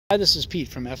Hi, this is Pete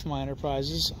from FMI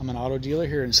Enterprises. I'm an auto dealer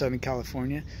here in Southern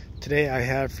California. Today I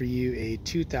have for you a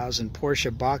 2000 Porsche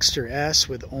Boxster S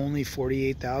with only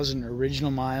 48,000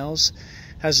 original miles.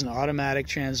 Has an automatic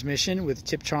transmission with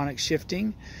Tiptronic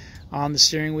shifting on the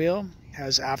steering wheel.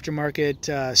 Has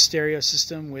aftermarket stereo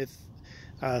system with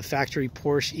factory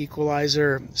Porsche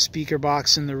equalizer, speaker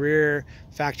box in the rear,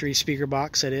 factory speaker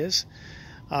box that is.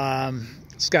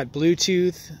 It's got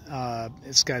Bluetooth.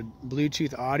 It's got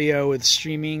Bluetooth audio with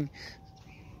streaming.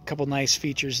 A couple nice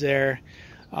features there.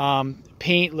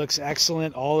 Paint looks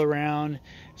excellent all around.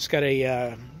 It's got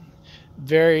a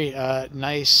very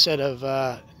nice set of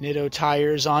Nitto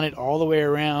tires on it all the way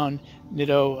around.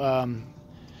 Nitto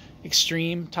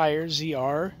Extreme tires,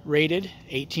 ZR rated,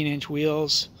 18-inch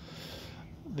wheels.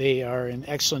 They are in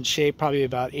excellent shape, probably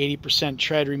about 80%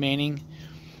 tread remaining.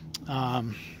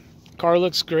 Car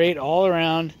looks great all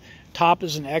around. Top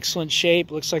is in excellent shape.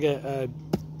 Looks like a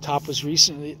top was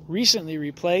recently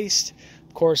replaced.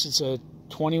 Of course, it's a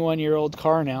 21-year-old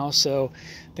car now, so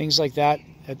things like that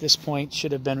at this point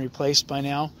should have been replaced by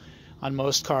now on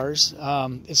most cars.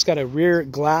 It's got a rear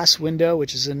glass window,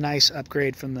 which is a nice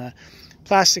upgrade from the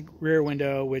plastic rear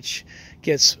window, which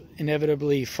gets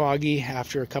inevitably foggy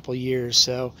after a couple years.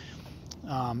 So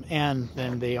and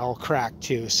then they all crack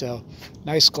too. So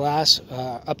nice glass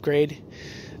upgrade.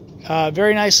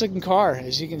 Very nice looking car.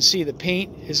 As you can see, the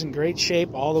paint is in great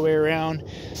shape all the way around.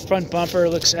 Front bumper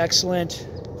looks excellent.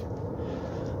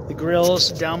 The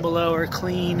grills down below are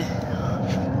clean.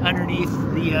 Underneath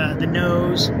the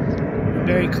nose,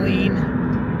 very clean.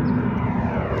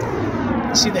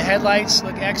 You see the headlights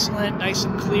look excellent, nice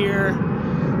and clear.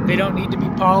 They don't need to be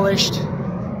polished.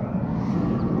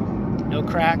 No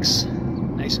cracks.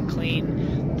 Nice and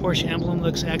clean. Porsche emblem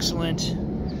looks excellent.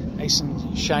 Nice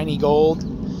and shiny gold.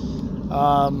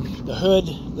 The hood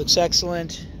looks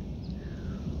excellent.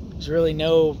 There's really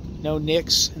no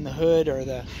nicks in the hood or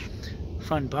the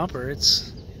front bumper.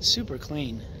 It's super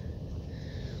clean.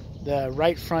 The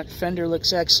right front fender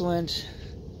looks excellent.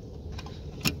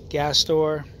 Gas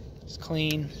door is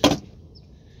clean.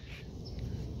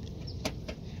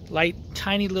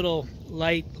 Tiny little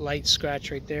light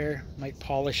scratch right there. Might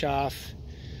polish off.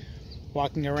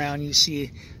 Walking around, you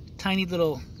see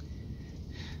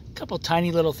couple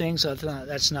tiny little things.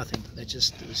 That's nothing. It's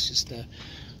just a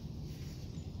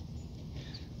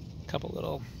couple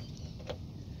little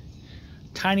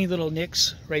tiny little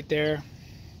nicks right there.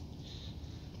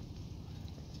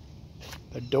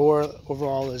 The door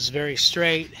overall is very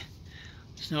straight.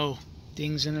 There's no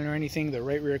dings in it or anything. The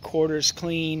right rear quarter is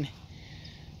clean.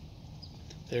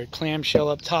 Their clamshell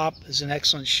up top is in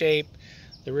excellent shape.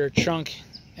 The rear trunk,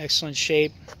 excellent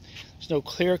shape. There's no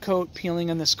clear coat peeling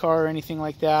in this car or anything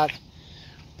like that.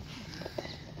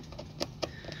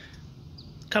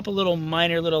 A couple little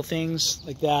minor little things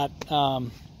like that,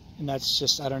 and that's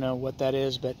just, I don't know what that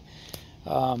is, but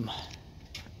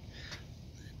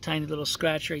tiny little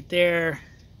scratch right there.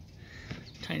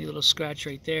 Tiny little scratch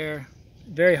right there.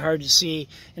 Very hard to see.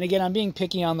 And again, I'm being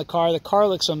picky on the car. The car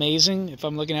looks amazing. If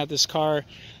I'm looking at this car,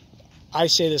 I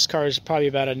say this car is probably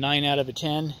about a 9 out of a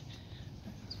 10.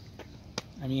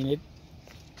 I mean,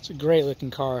 it's a great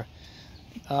looking car.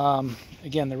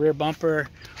 Again, the rear bumper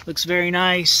looks very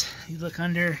nice. You look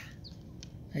under,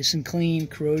 nice and clean,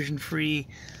 corrosion free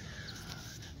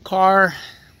car.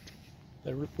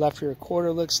 The left rear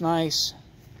quarter looks nice.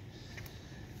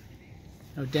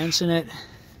 No dents in it.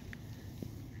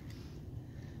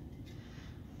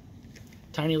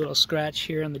 Tiny little scratch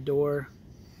here on the door.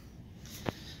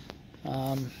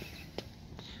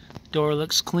 Door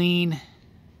looks clean.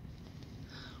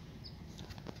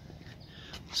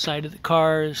 Side of the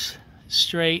car is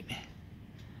straight.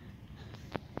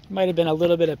 Might have been a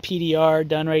little bit of PDR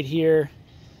done right here,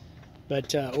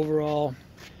 but overall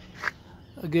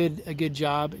a good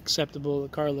job, acceptable. The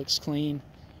car looks clean.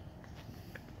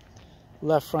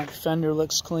 Left front fender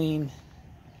looks clean.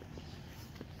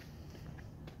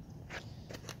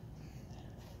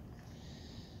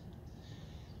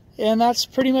 And that's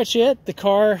pretty much it. The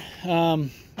car,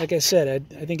 like I said,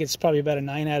 I think it's probably about a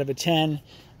 9 out of a 10.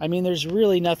 I mean, there's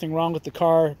really nothing wrong with the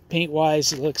car.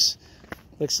 Paint-wise, it looks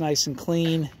nice and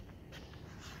clean.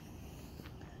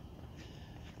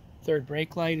 Third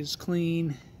brake light is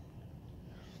clean.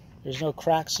 There's no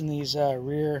cracks in these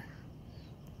rear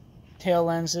tail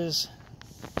lenses.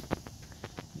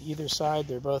 Either side,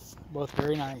 they're both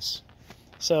very nice.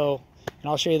 So, and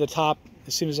I'll show you the top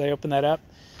as soon as I open that up.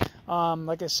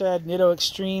 Like I said, Nitto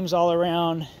Extremes all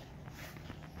around.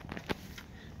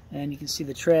 And you can see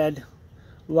the tread.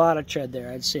 A lot of tread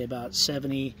there. I'd say about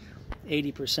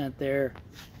 70-80% there.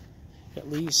 at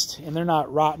least, and they're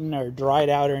not rotten or dried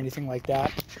out or anything like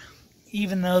that.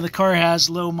 Even though the car has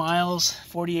low miles,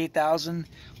 48,000,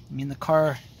 I mean, the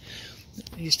car,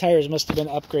 these tires must have been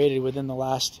upgraded within the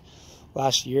last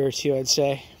year or two, I'd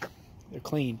say. They're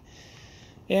clean.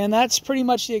 And that's pretty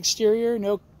much the exterior.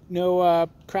 No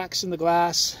cracks in the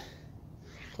glass.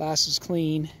 Glass is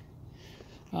clean.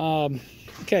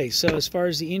 Okay, so as far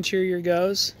as the interior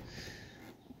goes,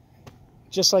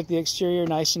 just like the exterior,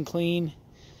 nice and clean.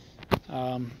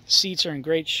 Seats are in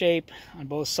great shape on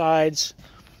both sides.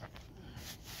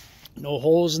 No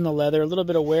holes in the leather. A little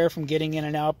bit of wear from getting in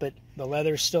and out, but the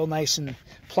leather is still nice and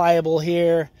pliable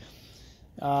here.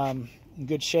 In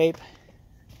good shape.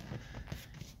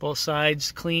 Both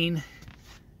sides clean.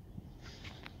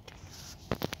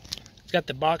 It's got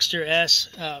the Boxster S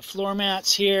floor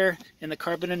mats here, and the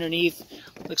carpet underneath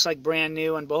looks like brand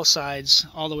new on both sides,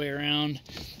 all the way around.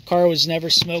 Car was never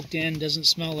smoked in. Doesn't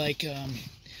smell like,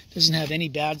 doesn't have any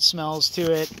bad smells to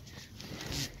it.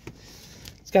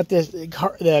 It's got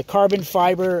the carbon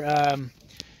fiber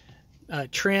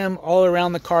trim all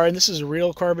around the car, and this is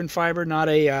real carbon fiber, not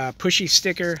a pushy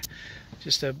sticker.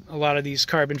 Just a lot of these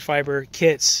carbon fiber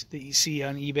kits that you see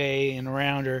on eBay and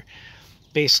around are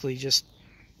basically just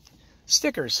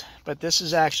stickers, but this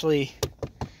is actually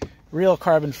real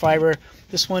carbon fiber.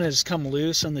 This one has come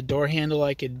loose on the door handle.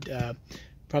 I could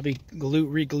probably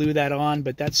re-glue that on,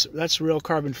 but that's real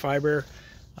carbon fiber.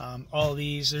 All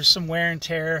these, there's some wear and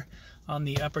tear on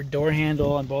the upper door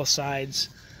handle on both sides,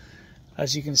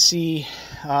 as you can see,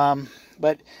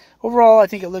 but overall I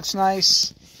think it looks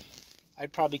nice.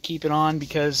 I'd probably keep it on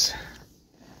because,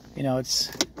 you know,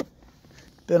 it's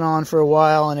been on for a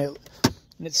while, and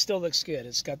it still looks good.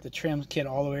 It's got the trim kit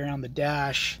all the way around the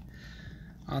dash,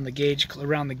 on the gauge,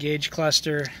 around the gauge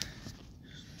cluster.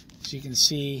 As you can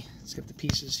see, it's got the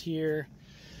pieces here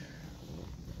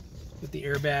with the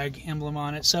airbag emblem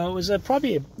on it. So it was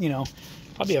probably a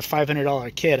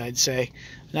 $500 kit, I'd say.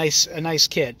 A nice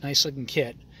kit, nice looking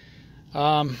kit.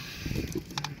 Let's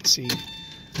see.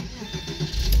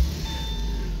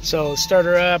 So let's start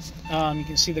her up. You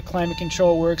can see the climate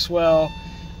control works well.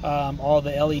 All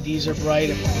the LEDs are bright.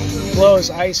 It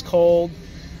blows ice cold.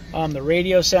 The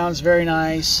radio sounds very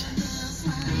nice,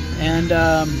 and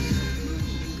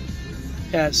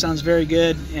yeah, it sounds very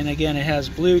good. And again, it has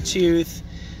Bluetooth,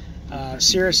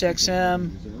 Sirius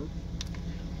XM.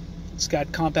 It's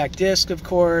got compact disc, of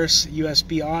course,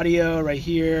 USB audio right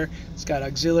here. It's got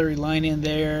auxiliary line in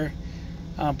there.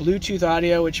 Bluetooth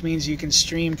audio, which means you can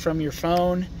stream from your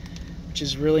phone, which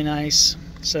is really nice.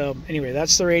 So anyway,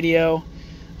 that's the radio.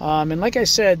 And like I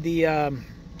said, you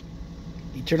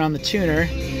turn on the tuner,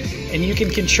 and you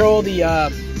can control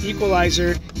the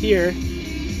equalizer here.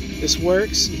 This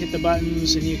works. You hit the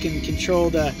buttons, and you can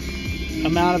control the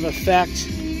amount of effect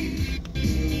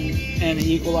and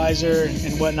the equalizer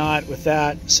and whatnot with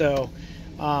that. So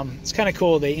it's kind of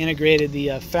cool. They integrated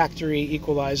the factory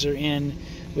equalizer in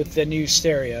with the new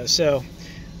stereo. So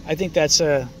I think that's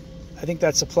a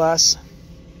plus.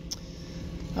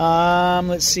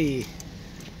 Let's see.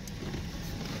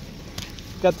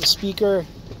 Got the speaker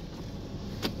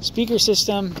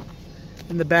system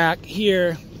in the back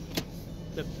here.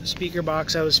 The speaker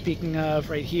box I was speaking of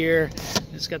right here.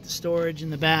 It's got the storage in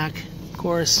the back, of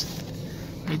course,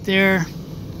 right there.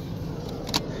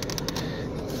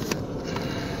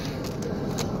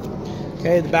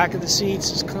 Okay, the back of the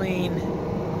seats is clean.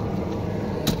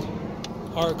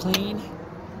 Are clean.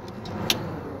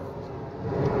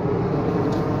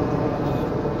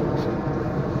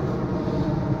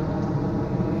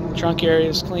 Trunk area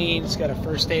is clean. It's got a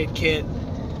first aid kit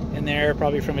in there,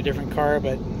 probably from a different car,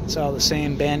 but it's all the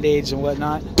same, band-aids and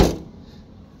whatnot.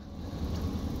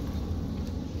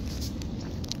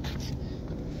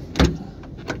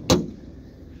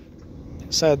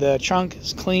 So the trunk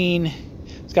is clean.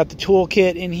 It's got the tool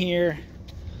kit in here.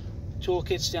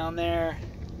 Toolkit's down there.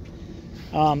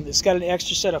 It's got an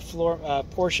extra set of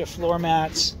Porsche floor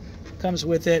mats. Comes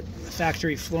with it,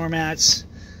 factory floor mats.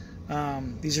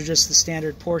 These are just the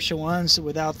standard Porsche ones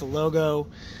without the logo,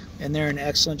 and they're in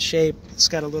excellent shape. It's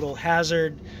got a little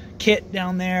hazard kit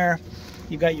down there.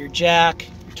 You've got your jack,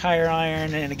 your tire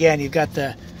iron, and again, you've got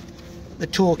the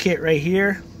tool kit right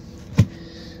here.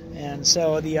 And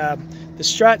so the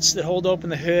struts that hold open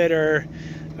the hood are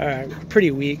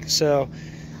pretty weak, so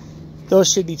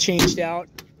those should be changed out.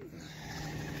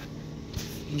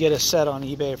 You can get a set on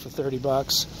eBay for 30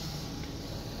 bucks.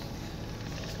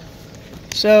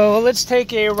 So let's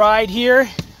take a ride here.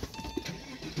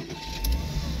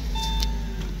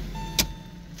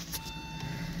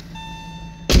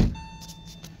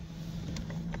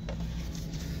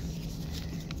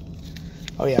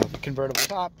 Oh yeah, convertible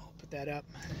top. Put that up.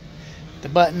 The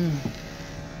button.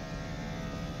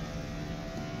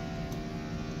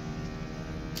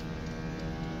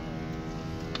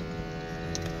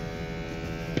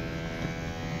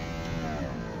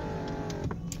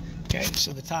 Okay,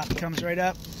 so the top comes right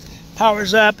up,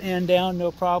 powers up and down,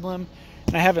 no problem.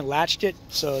 And I haven't latched it,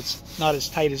 so it's not as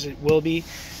tight as it will be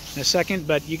in a second,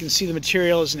 but you can see the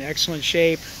material is in excellent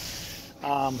shape.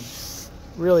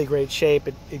 Really great shape.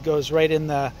 It goes right in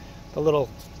the little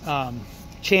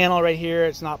channel right here.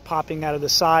 It's not popping out of the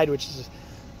side, which is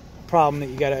a problem that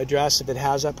you got to address if it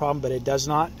has that problem, but it does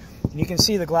not. And you can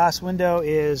see the glass window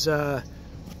is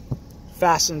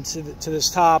fastened to this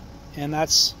top, and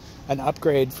that's an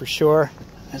upgrade for sure,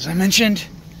 as I mentioned.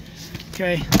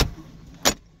 Okay,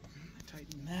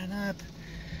 tighten that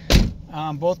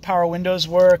up. Both power windows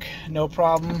work, no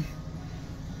problem.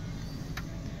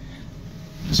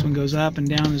 This one goes up and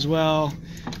down as well.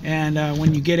 And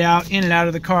when you get out, in and out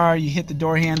of the car, you hit the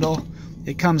door handle.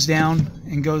 It comes down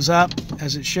and goes up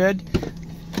as it should,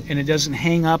 and it doesn't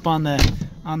hang up on the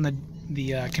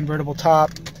convertible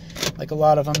top like a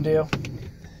lot of them do.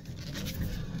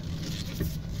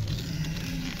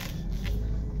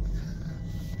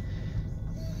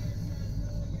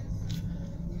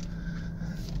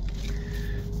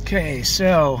 Okay,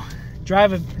 so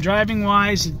driving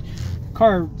wise, the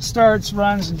car starts,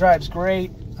 runs, and drives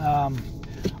great.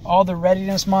 All the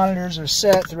readiness monitors are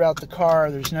set throughout the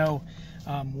car. There's no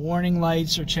warning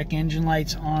lights or check engine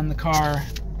lights on the car.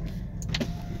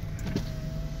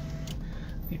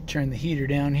 Let me turn the heater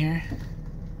down here.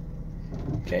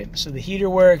 Okay, so the heater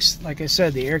works. Like I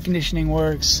said, the air conditioning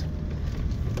works.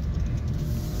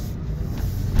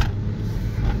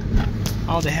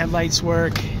 All the headlights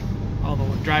work. All the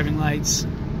driving lights.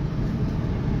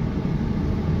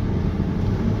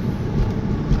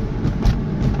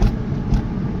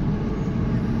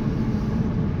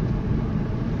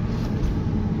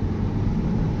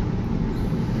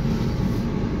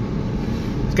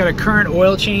 It's got a current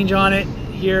oil change on it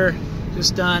here,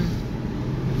 just done.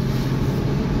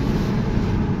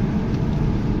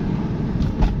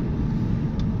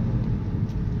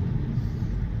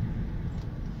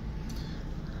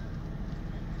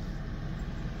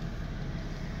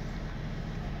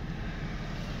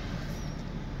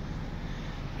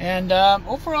 And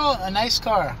overall, a nice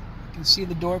car. You can see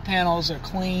the door panels are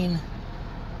clean.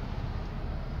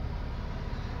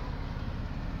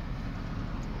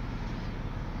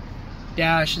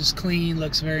 Dash is clean,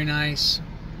 looks very nice.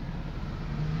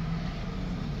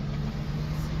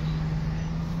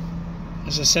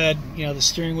 As I said, you know, the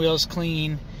steering wheel is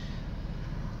clean.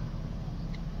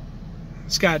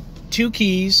 It's got 2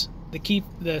 keys.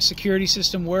 The security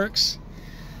system works.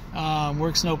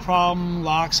 Works no problem.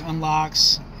 Locks,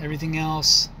 unlocks, everything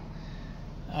else.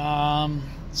 Let's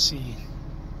see.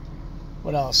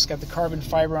 What else? Got the carbon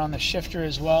fiber on the shifter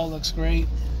as well. Looks great.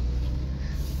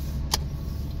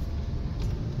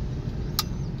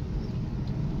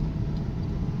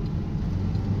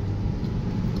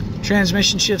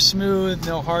 Transmission shifts smooth.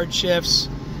 No hard shifts.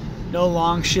 No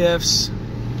long shifts.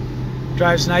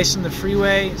 Drives nice in the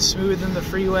freeway. Smooth in the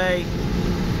freeway.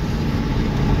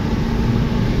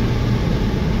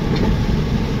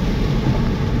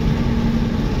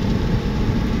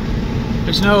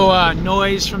 There's no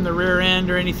noise from the rear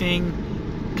end or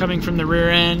anything coming from the rear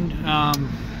end.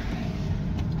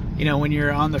 You know, when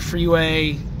you're on the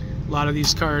freeway, a lot of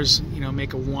these cars, you know,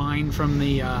 make a whine from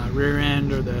the rear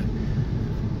end or the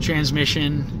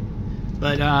transmission.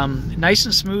 But nice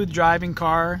and smooth driving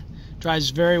car. Drives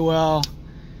very well.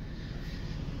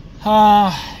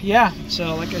 Yeah,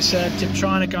 so like I said,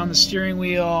 Tiptronic on the steering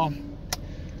wheel.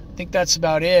 I think that's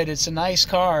about it. It's a nice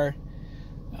car.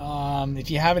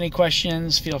 If you have any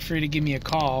questions, feel free to give me a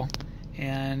call,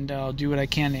 and I'll do what I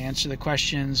can to answer the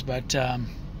questions. But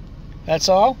that's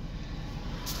all.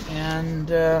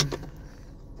 And I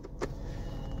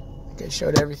think I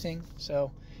showed everything.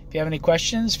 So if you have any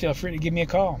questions, feel free to give me a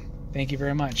call. Thank you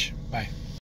very much. Bye.